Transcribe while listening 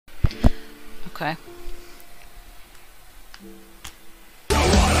Okay.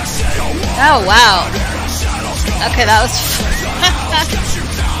 Oh, wow. Okay, that was...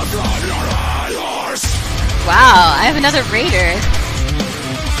 Wow, I have another raider.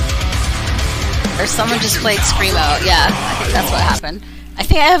 Or someone just played Screamo. Yeah, I think that's what happened. I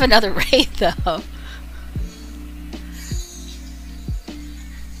think I have another raid, though.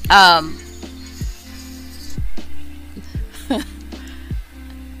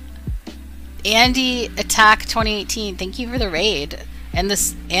 Andy Attack 2018, thank you for the raid. And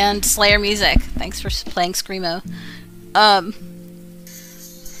Slayer Music, thanks for playing Screamo.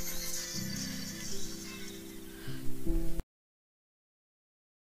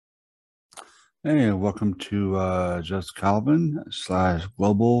 Hey, welcome to Just Calvin /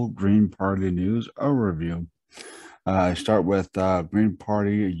 Global Green Party News Overview. I start with Green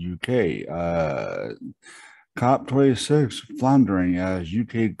Party UK. COP26 floundering as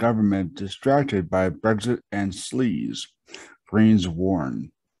UK government distracted by Brexit and sleaze, Greens warn.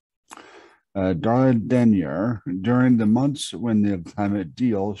 Darla Denier, during the months when the climate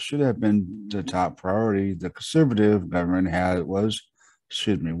deal should have been the top priority, the Conservative government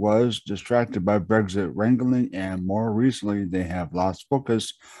was distracted by Brexit wrangling, and more recently, they have lost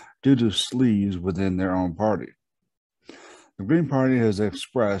focus due to sleaze within their own party. The Green Party has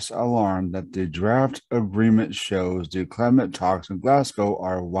expressed alarm that the draft agreement shows the climate talks in Glasgow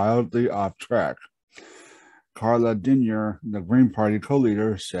are wildly off track. Carla Denier, the Green Party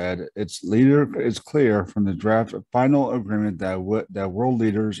co-leader, said it's clear from the draft final agreement that world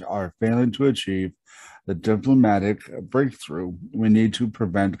leaders are failing to achieve the diplomatic breakthrough we need to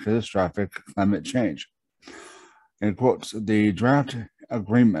prevent catastrophic climate change. In quotes, the draft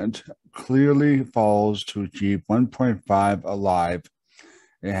agreement clearly falls to achieve 1.5 alive.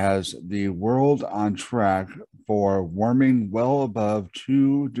 It has the world on track for warming well above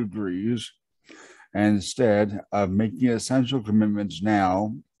 2 degrees. And instead of making essential commitments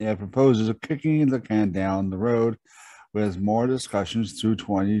now, it proposes kicking the can down the road with more discussions through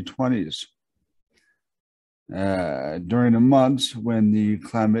 2020s. During the months when the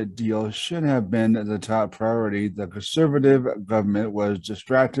climate deal should have been the top priority, the Conservative government was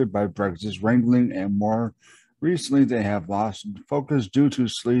distracted by Brexit's wrangling, and more recently they have lost focus due to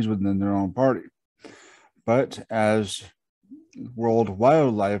sleaze within their own party. But as World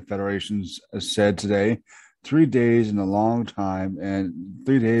Wildlife Federation said today, 3 days is a long time, and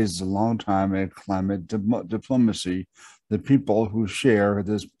 3 days is a long time in climate diplomacy. The people who share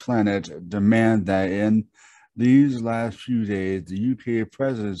this planet demand that in these last few days, the UK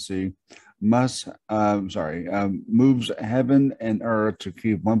presidency moves heaven and earth to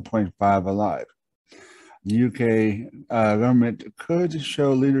keep 1.5 alive. The UK government could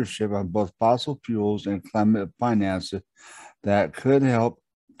show leadership on both fossil fuels and climate finance that could help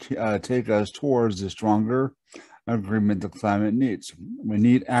take us towards the stronger agreement the climate needs. We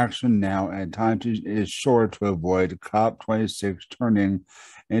need action now, and time is short to avoid COP26 turning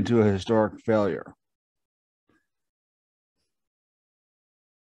into a historic failure.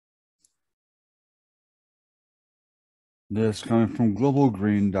 This coming from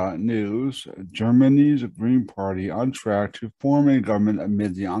globalgreen.news. Germany's Green Party on track to form a government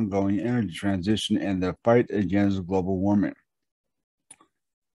amid the ongoing energy transition and the fight against global warming.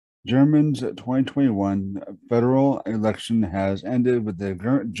 Germany's 2021 federal election has ended with the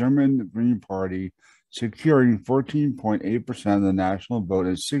German Green Party securing 14.8% of the national vote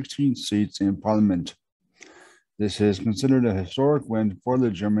and 16 seats in parliament. This is considered a historic win for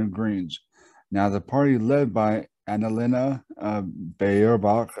the German Greens. Now, the party led by Annalena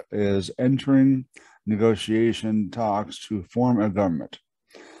Baerbock is entering negotiation talks to form a government.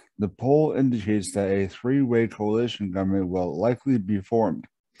 The poll indicates that a three-way coalition government will likely be formed.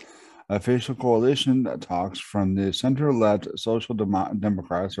 Official coalition talks from the center-left Social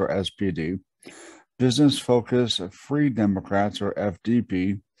Democrats, or SPD, business-focused Free Democrats, or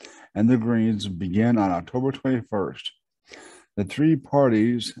FDP, and the Greens began on October 21st. The three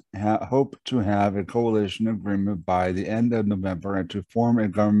parties hope to have a coalition agreement by the end of November and to form a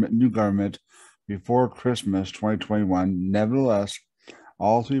new government before Christmas 2021. Nevertheless,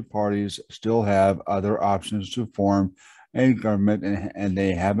 all three parties still have other options to form a government, and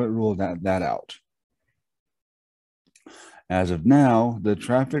they haven't ruled that out. As of now, the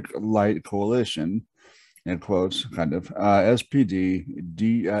Traffic Light Coalition, in quotes, SPD,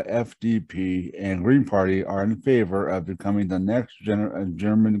 FDP, and Green Party are in favor of becoming the next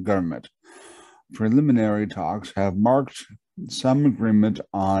German government. Preliminary talks have marked some agreement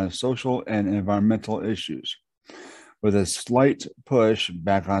on social and environmental issues. With a slight push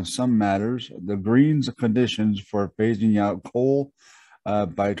back on some matters, the Greens' conditions for phasing out coal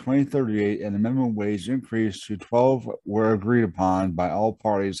by 2038, and the minimum wage increase to 12 were agreed upon by all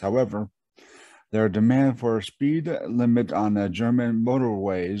parties. However, their demand for a speed limit on the German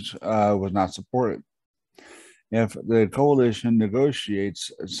motorways was not supported. If the coalition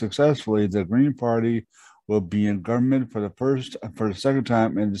negotiates successfully, the Green Party will be in government for the second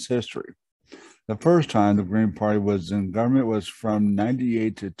time in its history. The first time the Green Party was in government was from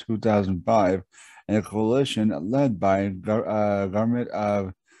 98 to 2005, and a coalition led by government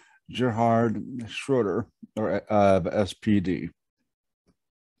of Gerhard Schroeder, or SPD.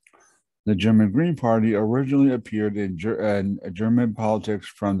 The German Green Party originally appeared in German politics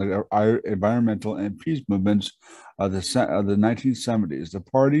from the environmental and peace movements of the 1970s. The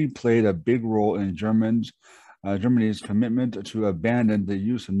party played a big role in Germany's commitment to abandon the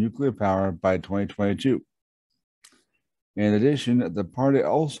use of nuclear power by 2022. In addition, the party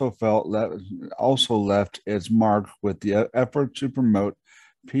also left its mark with the effort to promote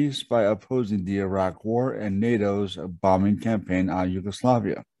peace by opposing the Iraq War and NATO's bombing campaign on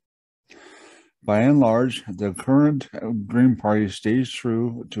Yugoslavia. By and large, the current Green Party stays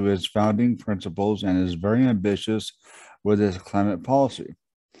true to its founding principles and is very ambitious with its climate policy.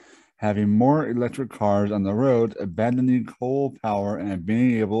 Having more electric cars on the road, abandoning coal power, and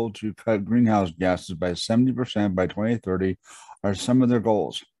being able to cut greenhouse gases by 70% by 2030 are some of their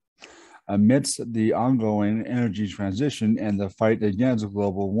goals. Amidst the ongoing energy transition and the fight against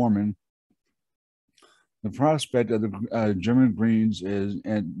global warming, the prospect of the German Greens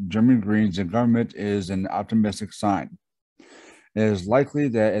in government is an optimistic sign. It is likely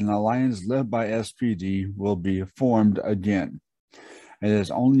that an alliance led by SPD will be formed again. It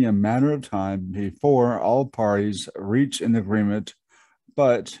is only a matter of time before all parties reach an agreement,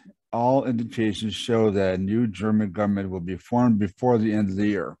 but all indications show that a new German government will be formed before the end of the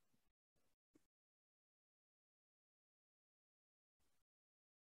year.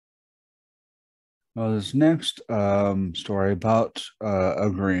 Well, this next story about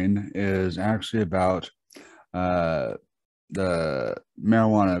agreeing is actually about the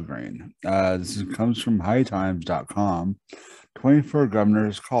marijuana grain. Comes from hightimes.com. 24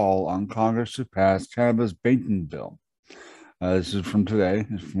 governors call on Congress to pass cannabis banking bill. This is from today,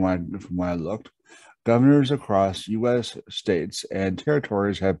 from when I looked. Governors across U.S. states and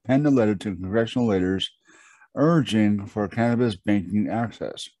territories have penned a letter to congressional leaders urging for cannabis banking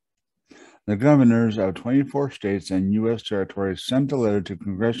access. The governors of 24 states and U.S. territories sent a letter to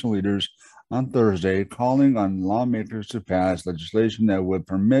congressional leaders on Thursday calling on lawmakers to pass legislation that would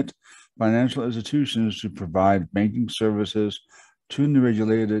permit financial institutions to provide banking services to the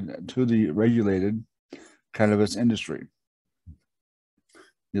regulated cannabis industry.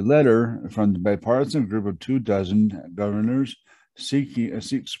 The letter from the bipartisan group of 24 governors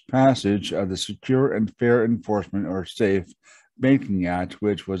seeks passage of the Secure and Fair Enforcement, or SAFE, Banking Act,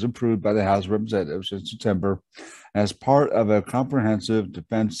 which was approved by the House of Representatives in September as part of a comprehensive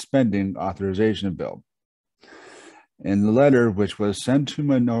defense spending authorization bill. In the letter, which was sent to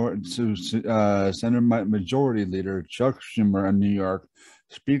Senate Majority Leader Chuck Schumer in New York,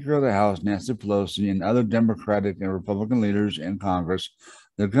 Speaker of the House Nancy Pelosi, and other Democratic and Republican leaders in Congress,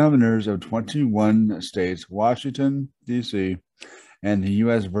 the governors of 21 states, Washington, D.C., and the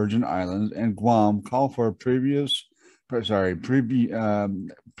U.S. Virgin Islands and Guam call for provisions of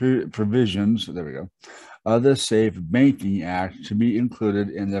the SAFE Banking Act to be included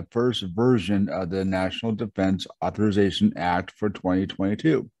in the first version of the National Defense Authorization Act for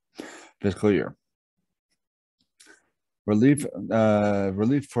 2022 fiscal year. Relief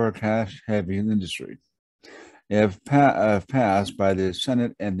for a cash-heavy industry. If passed by the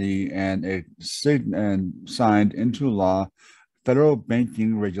Senate and signed into law, federal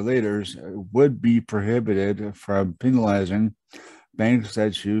banking regulators would be prohibited from penalizing banks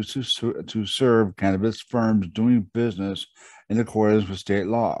that choose to serve cannabis firms doing business in accordance with state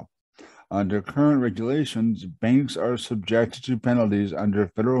law. Under current regulations, banks are subjected to penalties under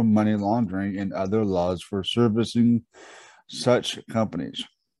federal money laundering and other laws for servicing such companies,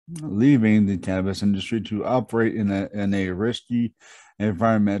 leaving the cannabis industry to operate in a risky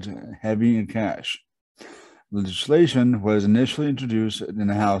environment heavy in cash. Legislation was initially introduced in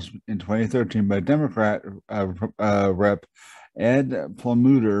the House in 2013 by Democrat Rep. Ed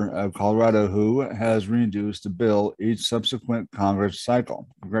Plummuter of Colorado, who has reintroduced the bill each subsequent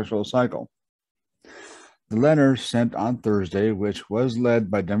congressional cycle. The letter sent on Thursday, which was led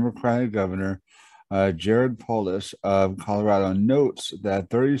by Democratic Governor Jared Polis of Colorado, notes that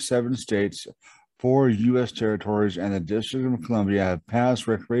 37 states, 4 U.S. territories, and the District of Columbia have passed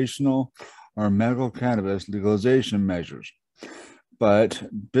recreational or medical cannabis legalization measures. but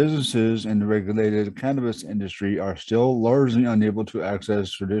businesses in the regulated cannabis industry are still largely unable to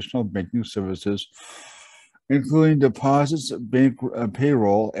access traditional banking services, including deposits, bank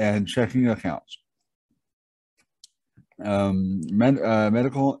payroll, and checking accounts.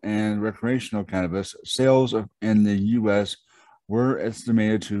 Medical and recreational cannabis sales in the U.S. were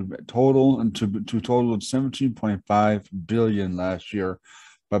estimated to total 17.5 billion last year,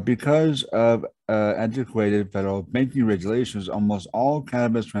 but because of antiquated federal banking regulations, almost all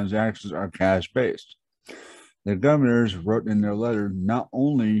cannabis transactions are cash-based. The governors wrote in their letter, not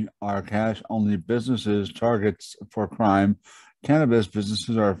only are cash-only businesses targets for crime, cannabis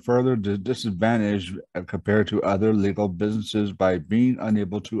businesses are further disadvantaged compared to other legal businesses by being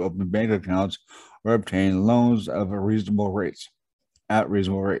unable to open bank accounts or obtain loans at reasonable rates.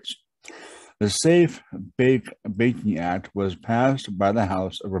 The Safe Banking Act was passed by the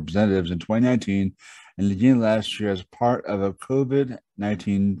House of Representatives in 2019 and began last year as part of a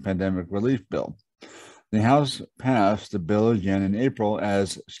COVID-19 pandemic relief bill. The House passed the bill again in April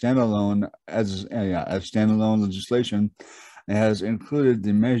as standalone legislation and has included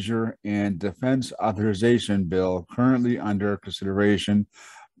the measure and defense authorization bill currently under consideration,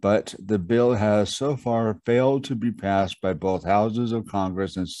 but the bill has so far failed to be passed by both houses of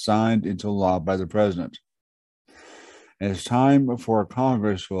Congress and signed into law by the president. It's time for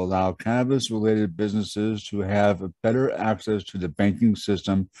Congress to allow cannabis-related businesses to have better access to the banking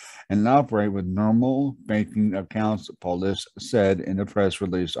system and operate with normal banking accounts, Polis said in a press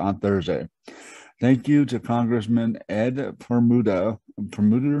release on Thursday. Thank you to Congressman Ed Perlmutter,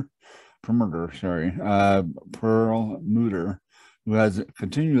 who has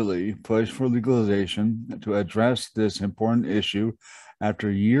continually pushed for legalization to address this important issue. After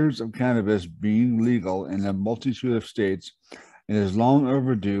years of cannabis being legal in a multitude of states, it is long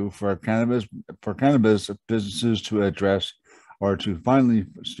overdue for cannabis businesses to address or to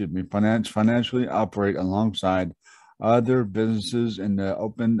financially operate alongside other businesses in the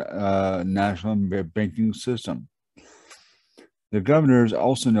open national banking system. The governors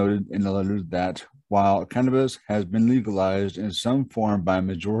also noted in the letter that while cannabis has been legalized in some form by a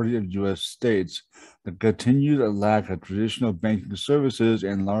majority of U.S. states, the continued lack of traditional banking services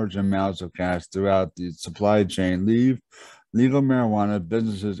and large amounts of cash throughout the supply chain leave legal marijuana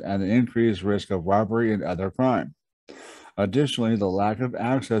businesses at an increased risk of robbery and other crime. Additionally, the lack of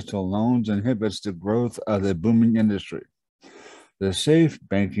access to loans inhibits the growth of the booming industry. The Safe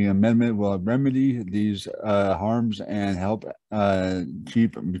Banking Amendment will remedy these harms and help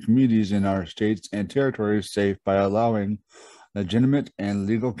keep communities in our states and territories safe by allowing legitimate and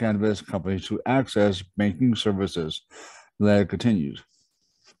legal cannabis companies to access banking services. The letter continues.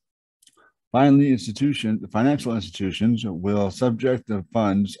 Finally, financial institutions will subject the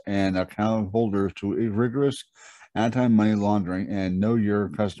funds and account holders to a rigorous anti-money laundering and know your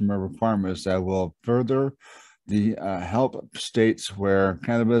customer requirements that will further the help states where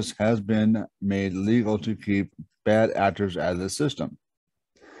cannabis has been made legal to keep bad actors out of the system.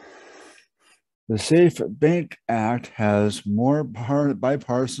 The Safe Bank Act has more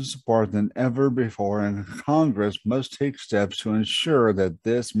bipartisan support than ever before, and Congress must take steps to ensure that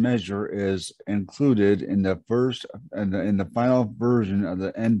this measure is included in the final version of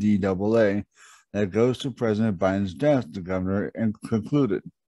the NDAA that goes to President Biden's desk, the governor concluded.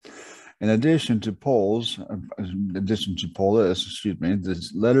 In addition to Polis, this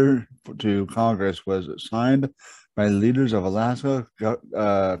letter to Congress was signed by leaders of Alaska,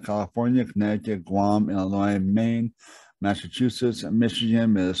 California, Connecticut, Guam, Illinois, Maine, Massachusetts,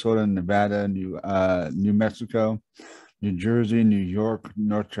 Michigan, Minnesota, Nevada, New Mexico, New Jersey, New York,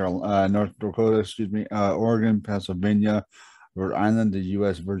 North Dakota, Oregon, Pennsylvania, Rhode Island, the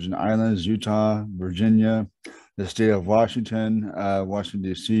U.S. Virgin Islands, Utah, Virginia, the state of Washington, Washington,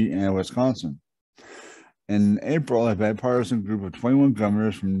 D.C., and Wisconsin. In April, a bipartisan group of 21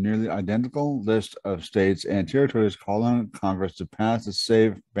 governors from nearly identical list of states and territories called on Congress to pass the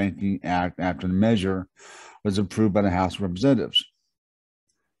Safe Banking Act after the measure was approved by the House of Representatives.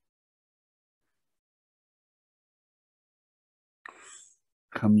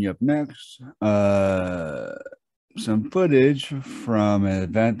 Coming up next, some footage from an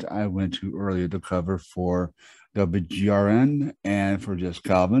event I went to earlier to cover for WGRN and for Just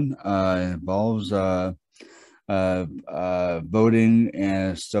Calvin. It involves voting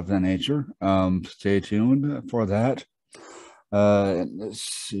and stuff of that nature. Stay tuned for that. Let's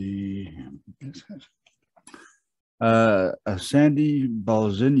see. Sandy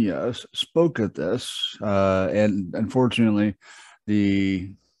Balzinia spoke at this, and unfortunately,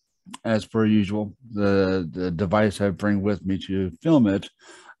 as per usual, the device I bring with me to film it,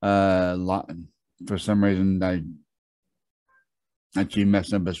 for some reason, actually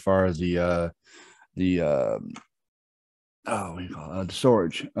messing up as far as the what do you call it? The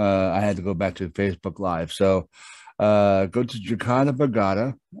storage. I had to go back to Facebook Live. So go to Jakarta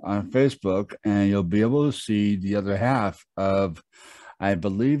Bagata on Facebook, and you'll be able to see the other half of, I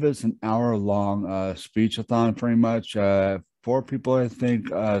believe it's an hour long speech-a-thon, pretty much. Four people, I think,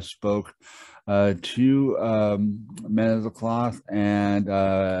 spoke. Two men of the cloth, and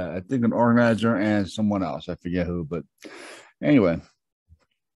I think an organizer and someone else. I forget who, but anyway,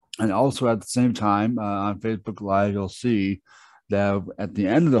 and also at the same time on Facebook Live, you'll see that at the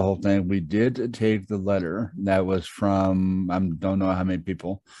end of the whole thing, we did take the letter that was from I don't know how many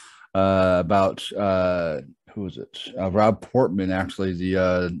people about who was it? Rob Portman, actually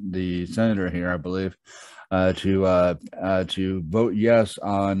the senator here, I believe, to vote yes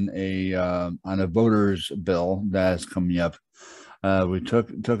on a voters bill that's coming up. We took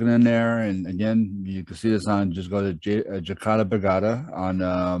it in there, and again, you can see this on. Just go to Jakarta Bagata on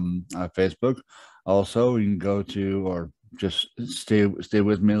Facebook. Also, you can go to or just stay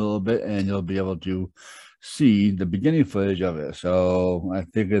with me a little bit, and you'll be able to see the beginning footage of it. So I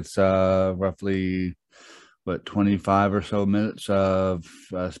think it's roughly what 25 or so minutes of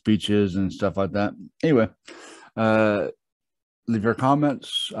speeches and stuff like that. Anyway, uh, leave your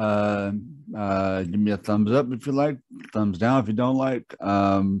comments. Give me a thumbs up if you like, thumbs down if you don't like.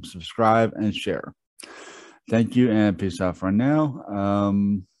 Subscribe and share. Thank you and peace out for now.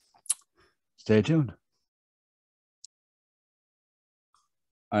 Stay tuned.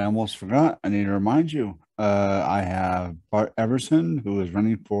 I almost forgot. I need to remind you. I have Bart Everson, who is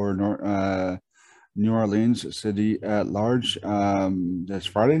running for New Orleans City at large this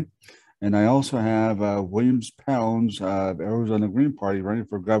Friday. And I also have Williams Pounds of Arizona Green Party running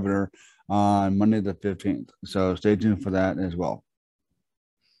for governor on Monday the 15th. So stay tuned for that as well.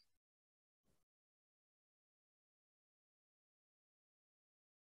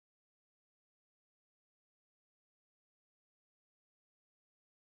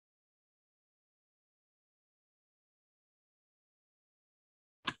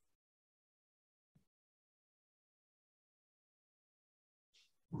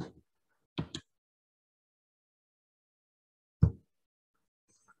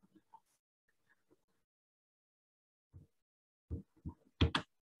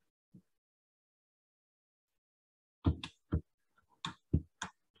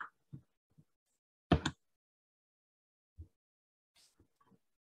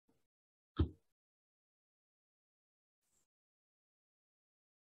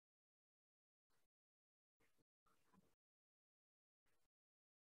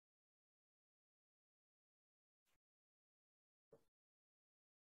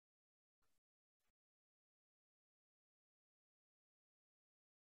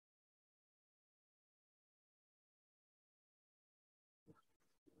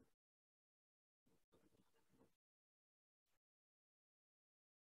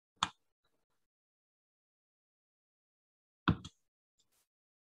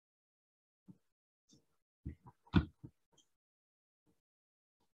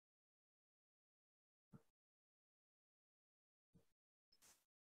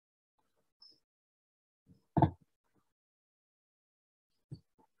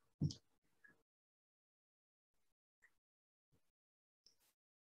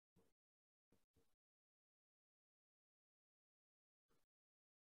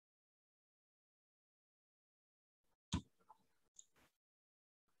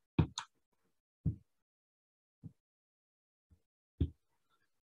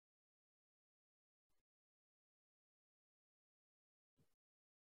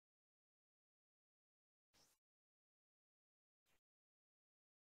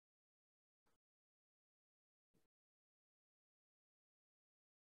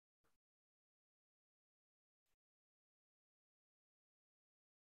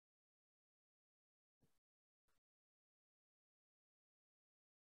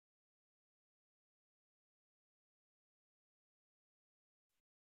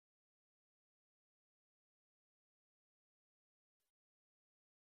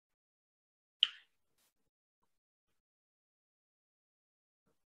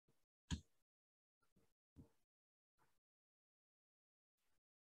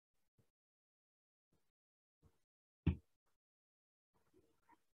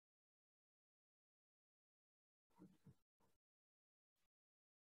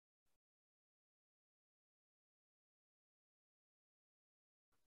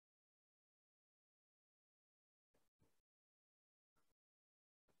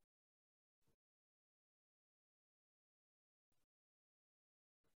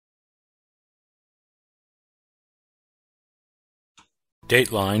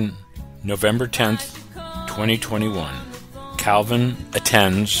 Dateline, November 10th, 2021. Calvin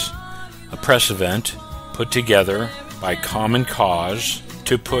attends a press event put together by Common Cause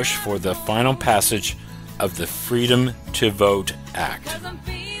to push for the final passage of the Freedom to Vote Act.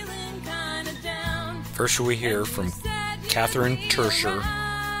 First we hear from Catherine Tersher,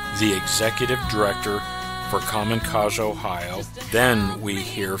 the Executive Director for Common Cause Ohio. Then we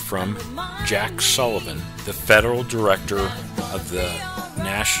hear from Jack Sullivan, the Federal Director of the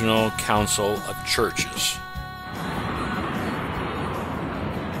National Council of Churches.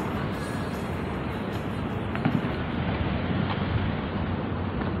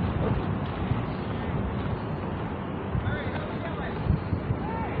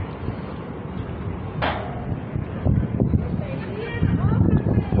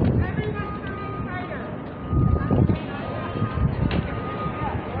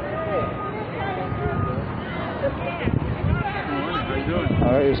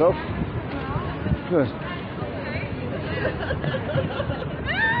 All right, yourself? Good.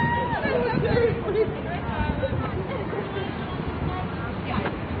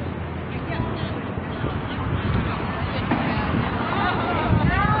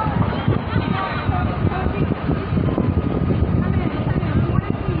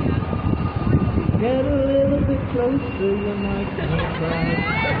 Get a little bit closer, you might cry.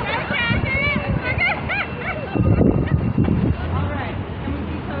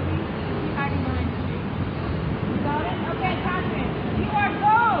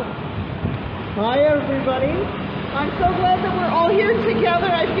 Hi everybody. I'm so glad that we're all here together.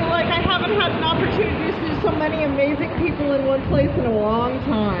 I feel like I haven't had an opportunity to see so many amazing people in one place in a long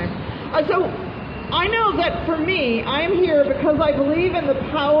time. So I know that for me, I am here because I believe in the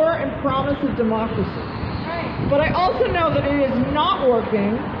power and promise of democracy. Right. But I also know that it is not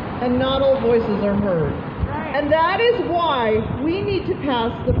working and not all voices are heard. Right. And that is why we need to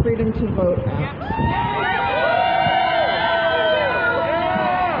pass the Freedom to Vote Act.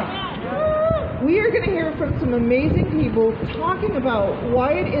 We are going to hear from some amazing people talking about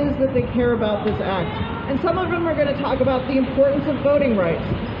why it is that they care about this act. And some of them are going to talk about the importance of voting rights.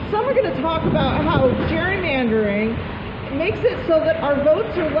 Some are going to talk about how gerrymandering makes it so that our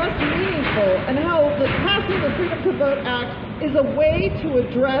votes are less meaningful, and how passing the Freedom to Vote Act is a way to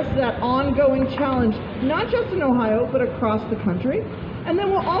address that ongoing challenge, not just in Ohio, but across the country. And then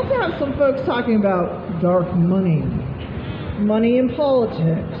we'll also have some folks talking about dark money, money in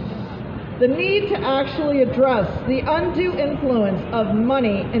politics, the need to actually address the undue influence of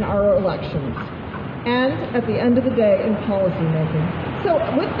money in our elections, and at the end of the day, in policymaking. So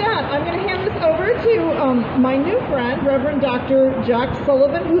with that, I'm going to hand this over to my new friend, Reverend Dr. Jack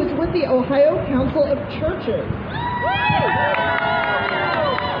Sullivan, who's with the Ohio Council of Churches.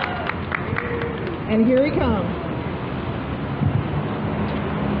 And here he comes.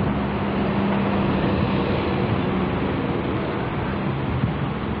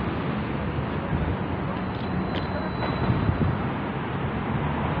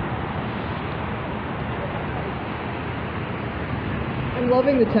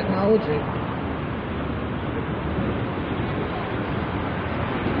 Loving the technology.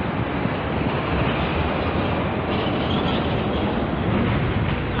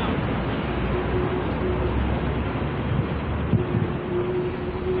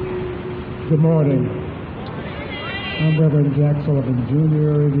 Good morning. I'm Reverend Jack Sullivan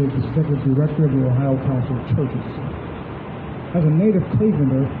Jr., the Executive Director of the Ohio Council of Churches. As a native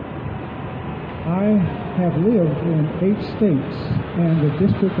Clevelander, I have lived in 8 states and the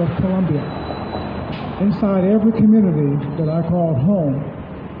District of Columbia. Inside every community that I called home,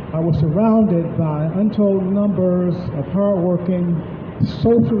 I was surrounded by untold numbers of hardworking,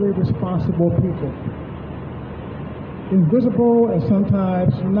 socially responsible people. In visible and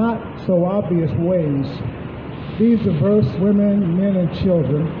sometimes not so obvious ways, these diverse women, men, and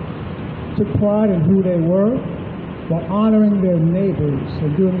children took pride in who they were, while honoring their neighbors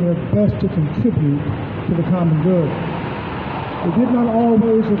and doing their best to contribute to the common good. They did not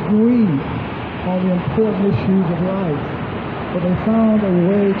always agree on the important issues of life, but they found a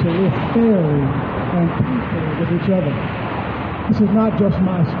way to live fairly and peacefully with each other. This is not just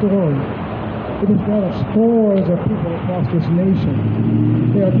my story. It is that of scores of people across this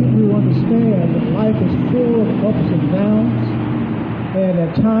nation. There are people who understand that life is full of ups and downs, and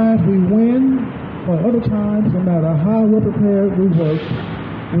at times we win, but other times, no matter how well prepared we work,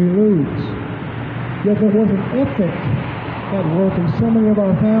 we lose. Yet there was an ethic at work in so many of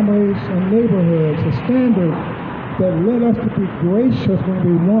our families and neighborhoods, a standard that led us to be gracious when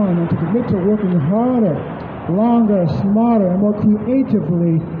we won and to commit to working harder, longer, smarter, and more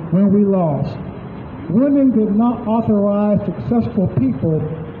creatively when we lost. Winning did not authorize successful people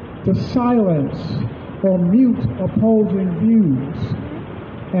to silence or mute opposing views,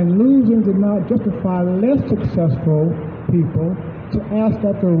 and losing did not justify less successful people to ask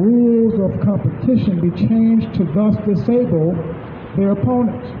that the rules of competition be changed to thus disable their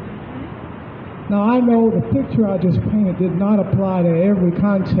opponents. Now, I know the picture I just painted did not apply to every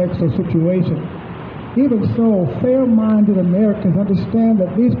context or situation. Even so, fair-minded Americans understand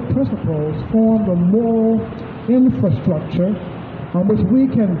that these principles form the moral infrastructure on which we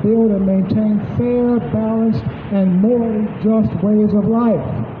can build and maintain fair, balanced, and morally just ways of life.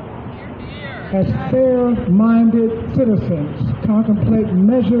 As fair-minded citizens contemplate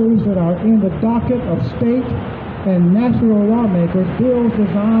measures that are in the docket of state and national lawmakers, bills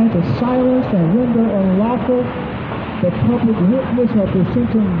designed to silence and render unlawful the public witness of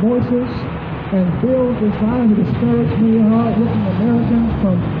dissenting voices, and bills designed to discourage many hard-working Americans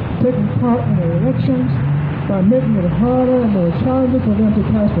from taking part in the elections by making it harder and more challenging for them to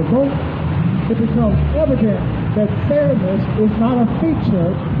cast a vote, it becomes evident that fairness is not a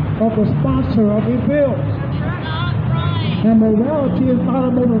feature of the sponsor of these bills. And morality is not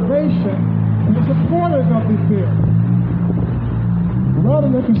a motivation of the supporters of these bills.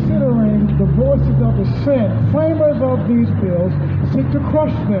 Rather than considering the voices of dissent, framers of these bills seek to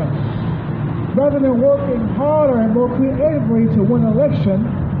crush them. Rather than working harder and more creatively to win an election,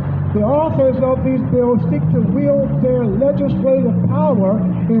 the authors of these bills seek to wield their legislative power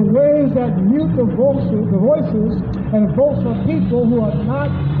in ways that mute the voices and votes of people who are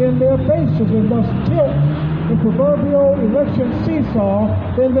not in their bases and thus tilt the proverbial election seesaw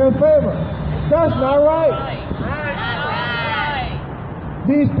in their favor. That's not right.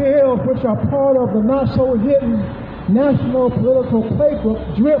 These bills, which are part of the not-so-hidden national political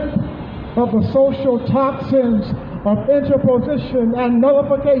playbook, drip of the social toxins of interposition and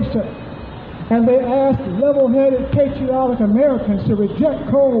nullification. And they ask level-headed, patriotic Americans to reject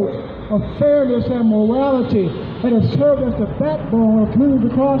codes of fairness and morality that have served as the backbone of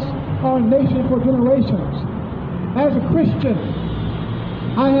communities across our nation for generations. As a Christian,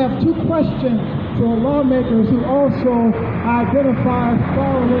 I have two questions for lawmakers who also identify as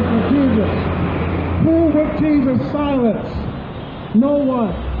followers of Jesus. Who would Jesus silence? No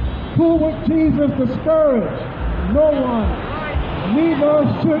one. Who would Jesus discourage? No one. Neither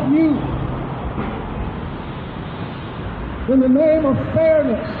should you. In the name of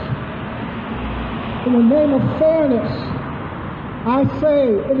fairness, I say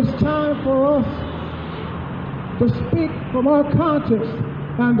it is time for us to speak from our conscience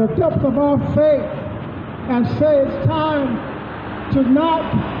and the depth of our faith and say it's time to not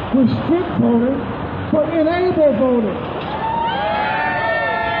restrict voting, but enable voting.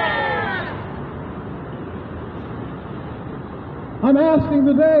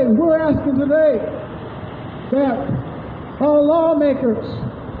 We're asking today that our lawmakers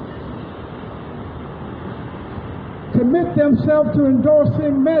commit themselves to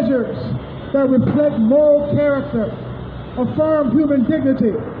endorsing measures that reflect moral character, affirm human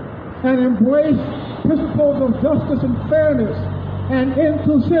dignity, and embrace principles of justice and fairness and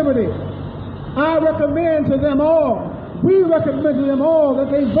inclusivity. I recommend to them all, we recommend to them all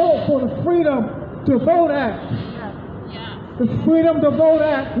that they vote for the Freedom to Vote Act. The Freedom to Vote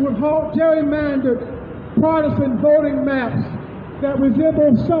Act would halt gerrymandered partisan voting maps that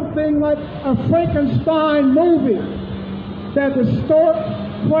resemble something like a Frankenstein movie that distort,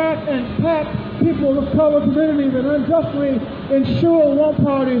 crack, and pack people of color communities and unjustly ensure one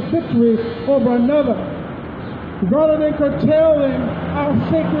party's victory over another. Rather than curtailing our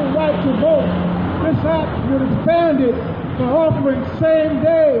sacred right to vote, this act would expand it by offering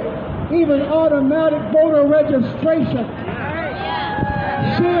same-day, even automatic voter registration.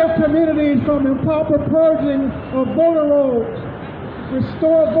 Shield communities from improper purging of voter rolls.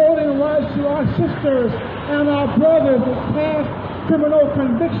 Restore voting rights to our sisters and our brothers with past criminal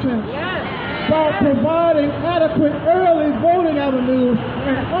convictions. By providing adequate early voting avenues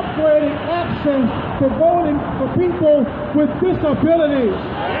and upgrading access to voting for people with disabilities.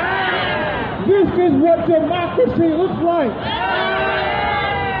 This is what democracy looks like.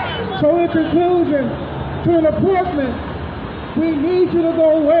 So in conclusion, to an appointment, we need you to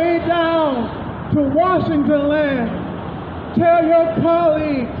go way down to Washington land. Tell your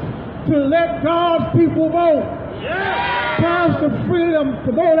colleagues to let God's people vote. Pass the Freedom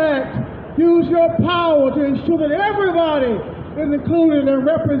to Vote Act. Use your power to ensure that everybody is included and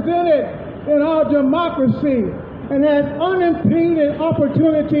represented in our democracy and has unimpeded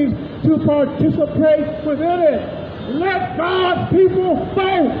opportunities to participate within it. Let God's people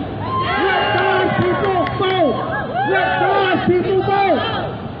vote. Let God's people vote. Let God's people vote.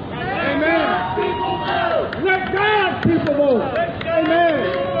 Amen. the vote.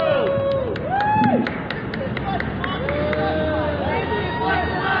 Amen.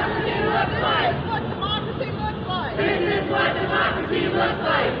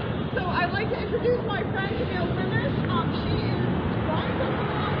 So I'd like to introduce my friend Camille Finish. She is running for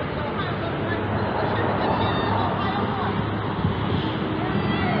the office of Ohio Voting Rights Coalition, and she is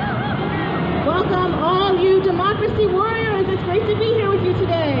Ohio. Welcome all you democracy warriors. It's great to be here with you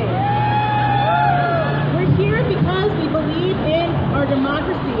today. We're here because we believe in our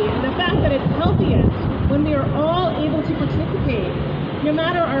democracy and the fact that it's healthiest when we are all able to participate, no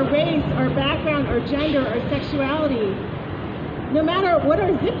matter our race, our background, our gender, our sexuality. No matter what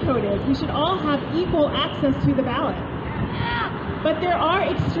our zip code is, we should all have equal access to the ballot. But there are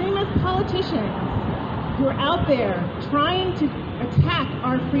extremist politicians who are out there trying to attack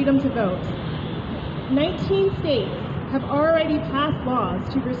our freedom to vote. 19 states have already passed laws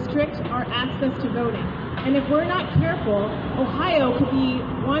to restrict our access to voting. And if we're not careful, Ohio could be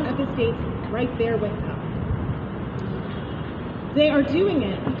one of the states right there with them. They are doing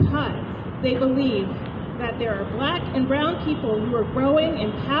it because they believe that there are black and brown people who are growing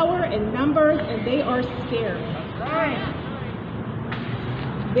in power and numbers, and they are scared.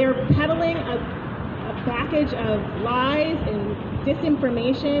 They're peddling a package of lies and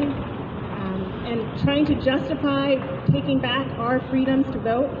disinformation and trying to justify taking back our freedoms to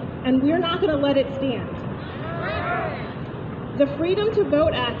vote, and we're not going to let it stand. The Freedom to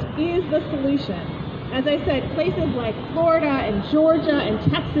Vote Act is the solution. As I said, places like Florida and Georgia and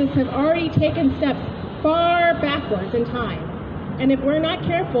Texas have already taken steps far backwards in time. And if we're not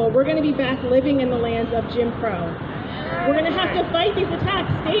careful, we're going to be back living in the lands of Jim Crow. We're going to have to fight these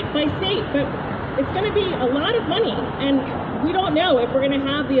attacks state by state, but it's going to be a lot of money, and we don't know if we're going to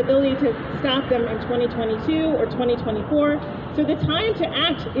have the ability to stop them in 2022 or 2024. So the time to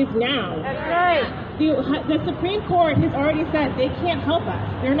act is now. That's right. The Supreme Court has already said they can't help us.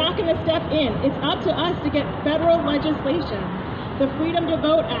 They're not going to step in. It's up to us to get federal legislation. The Freedom to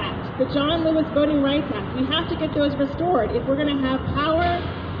Vote Act, the John Lewis Voting Rights Act, we have to get those restored if we're going to have power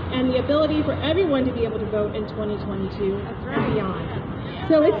and the ability for everyone to be able to vote in 2022 and beyond.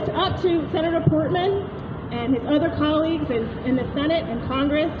 So it's up to Senator Portman and his other colleagues in the Senate and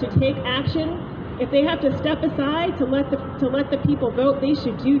Congress to take action. If they have to step aside to let the people vote, they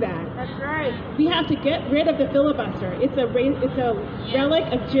should do that. That's right. We have to get rid of the filibuster. It's a relic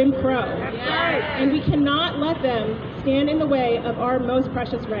of Jim Crow. That's right. And we cannot let them stand in the way of our most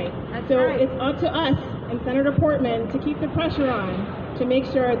precious right. That's so right. It's up to us and Senator Portman to keep the pressure on to make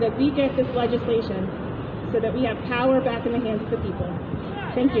sure that we get this legislation so that we have power back in the hands of the people.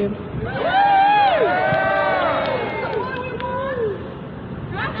 Thank you.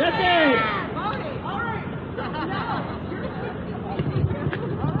 Justice!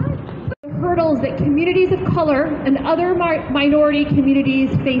 Hurdles that communities of color and other minority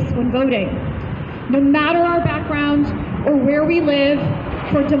communities face when voting. No matter our background or where we live,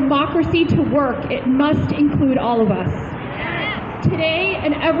 for democracy to work, it must include all of us. Today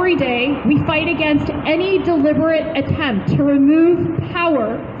and every day, we fight against any deliberate attempt to remove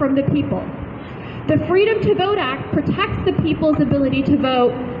power from the people. The Freedom to Vote Act protects the people's ability to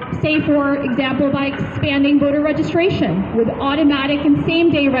vote, say for example by expanding voter registration with automatic and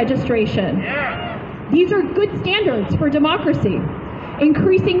same-day registration. These are good standards for democracy.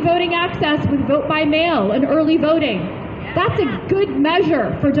 Increasing voting access with vote by mail and early voting. That's a good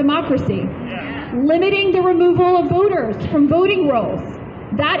measure for democracy. Limiting the removal of voters from voting rolls.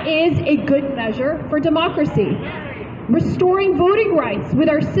 That is a good measure for democracy. Restoring voting rights with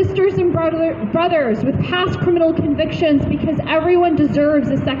our sisters and brothers with past criminal convictions because everyone deserves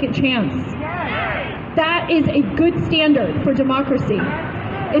a second chance. That is a good standard for democracy.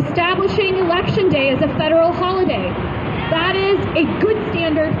 Establishing Election Day as a federal holiday. That is a good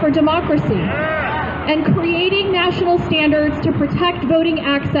standard for democracy. And creating national standards to protect voting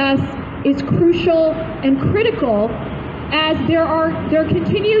access is crucial and critical as there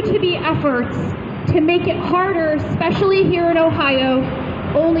continue to be efforts to make it harder, especially here in Ohio,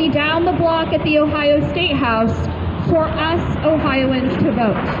 only down the block at the Ohio State House, for us Ohioans to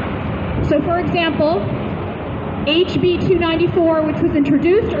vote. So for example, HB 294, which was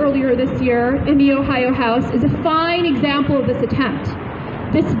introduced earlier this year in the Ohio House, is a fine example of this attempt.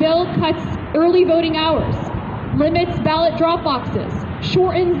 This bill cuts early voting hours, limits ballot drop boxes,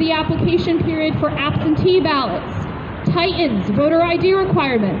 shortens the application period for absentee ballots, tightens voter ID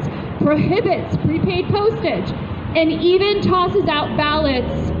requirements, prohibits prepaid postage, and even tosses out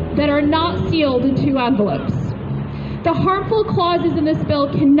ballots that are not sealed in 2 envelopes. The harmful clauses in this bill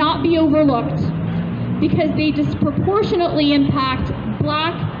cannot be overlooked because they disproportionately impact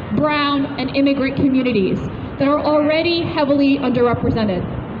Black, brown, and immigrant communities. that are already heavily underrepresented.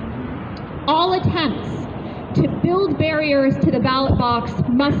 All attempts to build barriers to the ballot box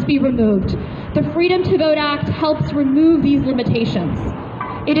must be removed. The Freedom to Vote Act helps remove these limitations.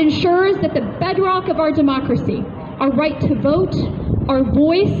 It ensures that the bedrock of our democracy, our right to vote, our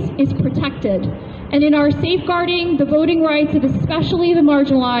voice, is protected. And in our safeguarding the voting rights of especially the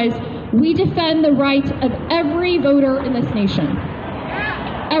marginalized, we defend the right of every voter in this nation.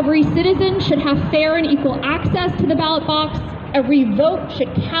 Every citizen should have fair and equal access to the ballot box. Every vote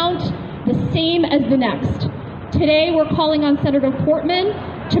should count the same as the next. Today, we're calling on Senator Portman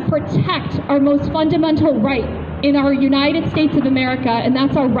to protect our most fundamental right in our United States of America, and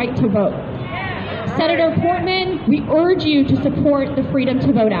that's our right to vote. Senator Portman, we urge you to support the Freedom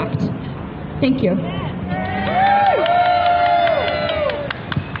to Vote Act. Thank you.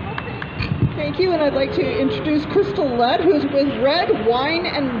 Thank you, and I'd like to introduce Crystal Lett, who's with Red, Wine,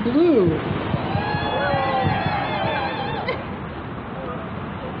 and Blue.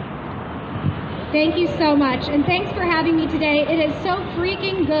 Thank you so much, and thanks for having me today. It is so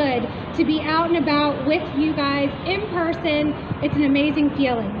freaking good to be out and about with you guys in person. It's an amazing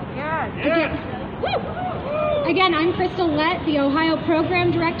feeling. Again, I'm Crystal Lett, the Ohio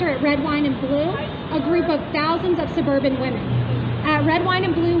Program Director at Red, Wine, and Blue, a group of thousands of suburban women. At Red, Wine,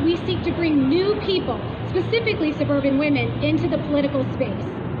 and Blue, we seek to bring new people, specifically suburban women, into the political space.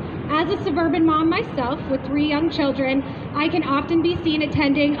 As a suburban mom myself with 3 young children, I can often be seen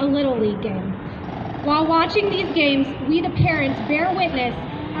attending a Little League game. While watching these games, we the parents bear witness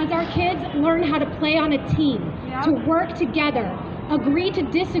as our kids learn how to play on a team, to work together, agree to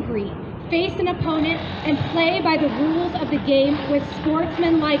disagree, face an opponent, and play by the rules of the game with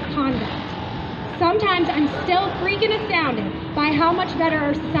sportsmanlike conduct. Sometimes I'm still freaking astounded by how much better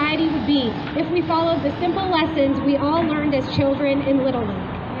our society would be if we followed the simple lessons we all learned as children in Little League.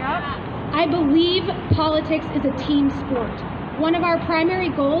 I believe politics is a team sport. One of our primary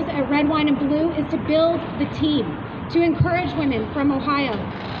goals at Red, Wine, and Blue is to build the team, to encourage women from Ohio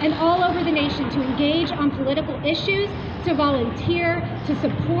and all over the nation to engage on political issues, to volunteer, to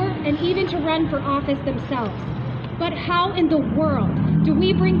support, and even to run for office themselves. But how in the world do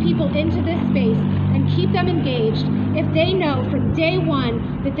we bring people into this space and keep them engaged if they know from day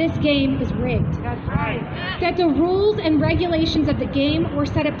one that this game is rigged? That's right. That the rules and regulations of the game were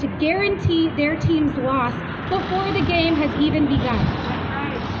set up to guarantee their team's loss before the game has even begun.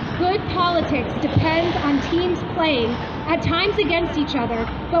 Good politics depends on teams playing, at times against each other,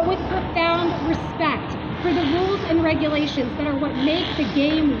 but with profound respect for the rules and regulations that are what make the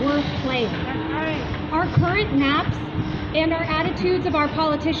game worth playing. Our current maps and our attitudes of our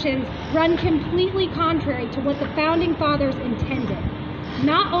politicians run completely contrary to what the Founding Fathers intended.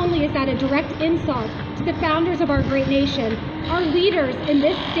 Not only is that a direct insult to the founders of our great nation, our leaders in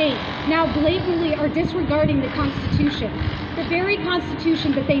this state now blatantly are disregarding the Constitution, the very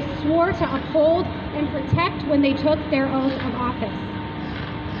Constitution that they swore to uphold and protect when they took their oath of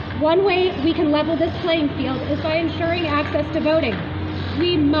office. One way we can level this playing field is by ensuring access to voting.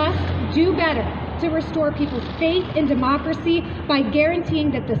 We must do better to restore people's faith in democracy by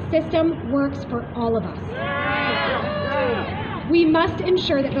guaranteeing that the system works for all of us. We must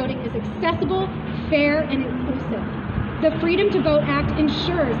ensure that voting is accessible, fair, and inclusive. The Freedom to Vote Act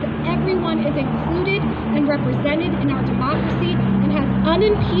ensures that everyone is included and represented in our democracy and has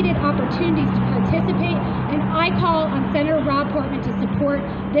unimpeded opportunities to participate, and I call on Senator Rob Portman to support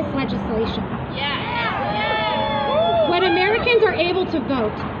this legislation. When Americans are able to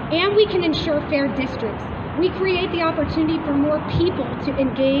vote and we can ensure fair districts, we create the opportunity for more people to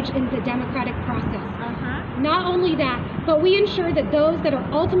engage in the democratic process. Not only that, but we ensure that those that are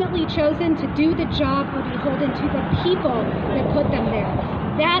ultimately chosen to do the job are beholden to the people that put them there.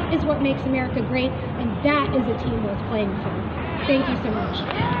 That is what makes America great, and that is a team worth playing for. Thank you so much.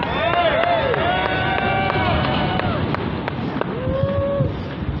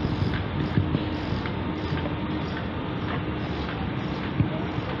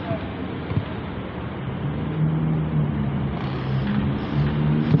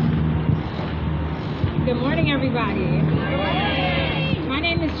 Good morning, everybody. My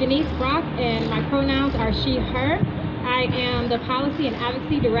name is Janice Brock, and my pronouns are she, her. I am the Policy and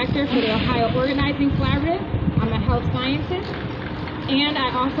Advocacy Director for the Ohio Organizing Collaborative. I'm a health scientist, and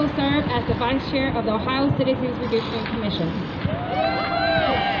I also serve as the Vice Chair of the Ohio Citizens Redistricting Commission.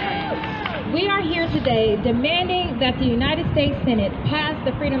 We are here today demanding that the United States Senate pass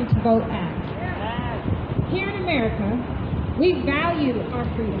the Freedom to Vote Act. Here in America, we value our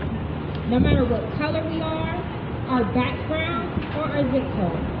freedom, no matter what color we are, our background, or our zip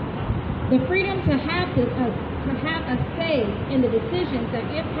code. The freedom to have a say in the decisions that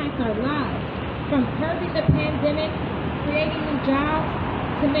impact our lives from curbing the pandemic, creating new jobs,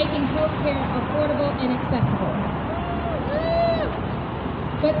 to making healthcare affordable and accessible.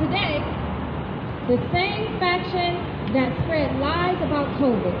 But today, the same faction that spread lies about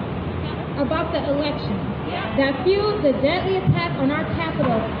COVID, about the election, that fueled the deadly attack on our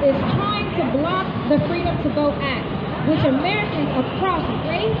Capitol, is trying to block the Freedom to Vote Act, which Americans across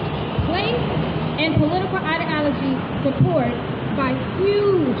race, place, and political ideology support by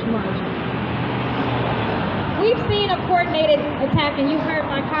huge margins. We've seen a coordinated attack, and you heard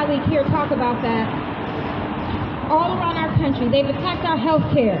my colleague here talk about that, all around our country. They've attacked our health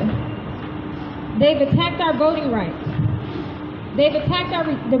care. They've attacked our voting rights. They've attacked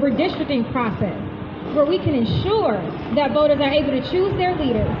the redistricting process, where we can ensure that voters are able to choose their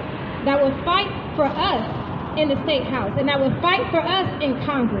leaders that will fight for us in the State House, and that will fight for us in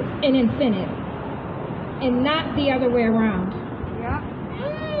Congress and in Senate, and not the other way around.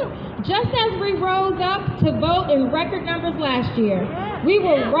 Just as we rose up to vote in record numbers last year, we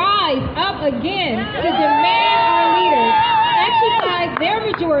will rise up again to demand our leaders exercise their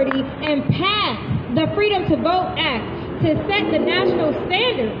majority and pass the Freedom to Vote Act to set the national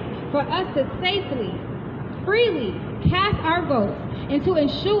standard for us to safely, freely cast our votes, and to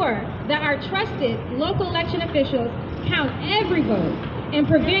ensure that our trusted local election officials count every vote and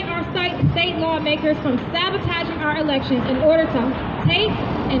prevent our state lawmakers from sabotaging our elections in order to take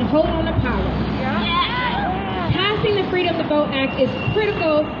and hold on to power. Passing the Freedom to Vote Act is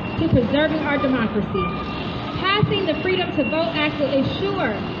critical to preserving our democracy. Passing the Freedom to Vote Act will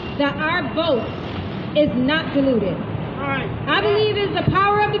ensure that our vote is not diluted. I believe it is the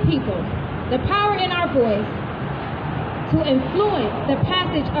power of the people, the power in our voice, to influence the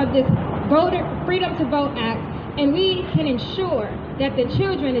passage of this Freedom to Vote Act, and we can ensure that the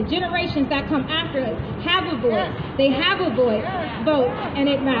children, the generations that come after us, have a voice. They have a voice, vote, and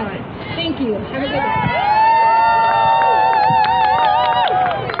it matters. Thank you. Have a good day.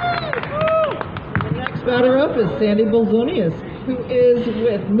 The next batter up is Sandy Bolzonius, who is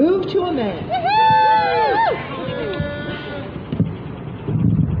with Move to Amend.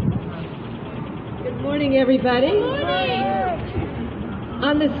 Good morning, everybody.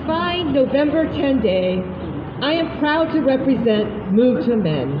 On this fine November 10 day, I am proud to represent Move to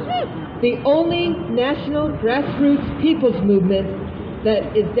Amend, the only national grassroots people's movement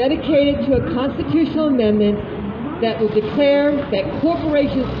that is dedicated to a constitutional amendment that will declare that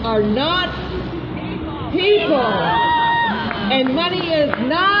corporations are not people and money is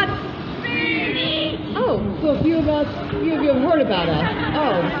not. Oh, so a few of you have heard about us.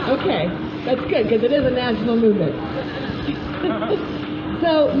 Oh, okay, that's good because it is a national movement.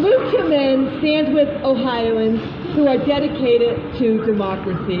 So Move to Amend stands with Ohioans who are dedicated to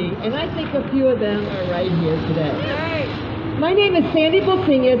democracy, and I think a few of them are right here today. My name is Sandy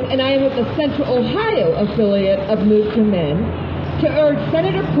Bolzonius, and I am with the Central Ohio affiliate of Move to Amend to urge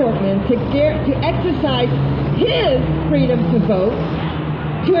Senator Portman to exercise his freedom to vote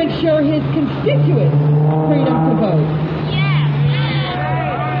to ensure his constituents' freedom to vote.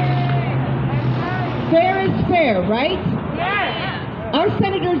 Fair is fair, right? Our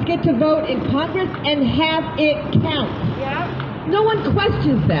senators get to vote in Congress and have it count. No one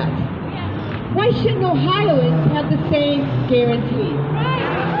questions that. Why shouldn't Ohioans have the same guarantee?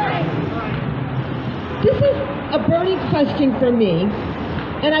 This is a burning question for me,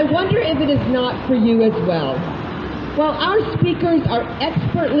 and I wonder if it is not for you as well. While our speakers are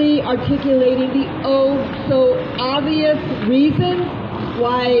expertly articulating the so obvious reasons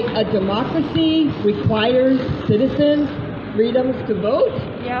why a democracy requires citizens' freedoms to vote,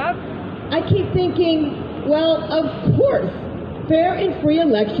 I keep thinking, well, of course, fair and free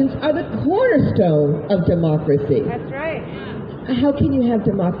elections are the cornerstone of democracy. That's right. How can you have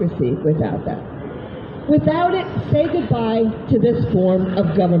democracy without that? Without it, say goodbye to this form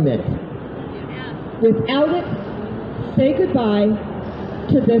of government. Without it, say goodbye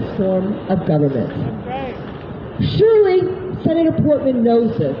to this form of government. That's right. Surely, Senator Portman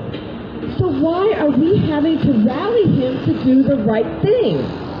knows this. So why are we having to rally him to do the right thing?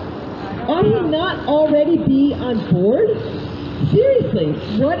 Ought he not already be on board? Seriously,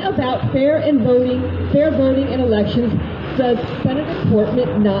 what about fair voting in elections does Senator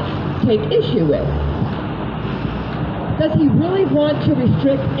Portman not take issue with? Does he really want to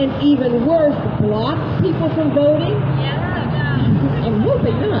restrict and even worse, block people from voting? Yes, he does. I'm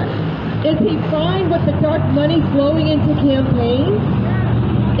hoping not. Is he fine with the dark money flowing into campaigns?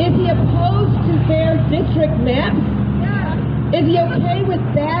 Is he opposed to fair district maps? Is he okay with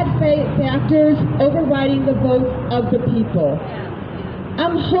bad factors overriding the vote of the people?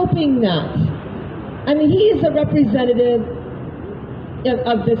 I'm hoping not. I mean, he is a representative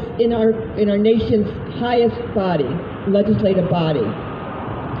of this in our nation's highest body, legislative body.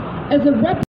 As a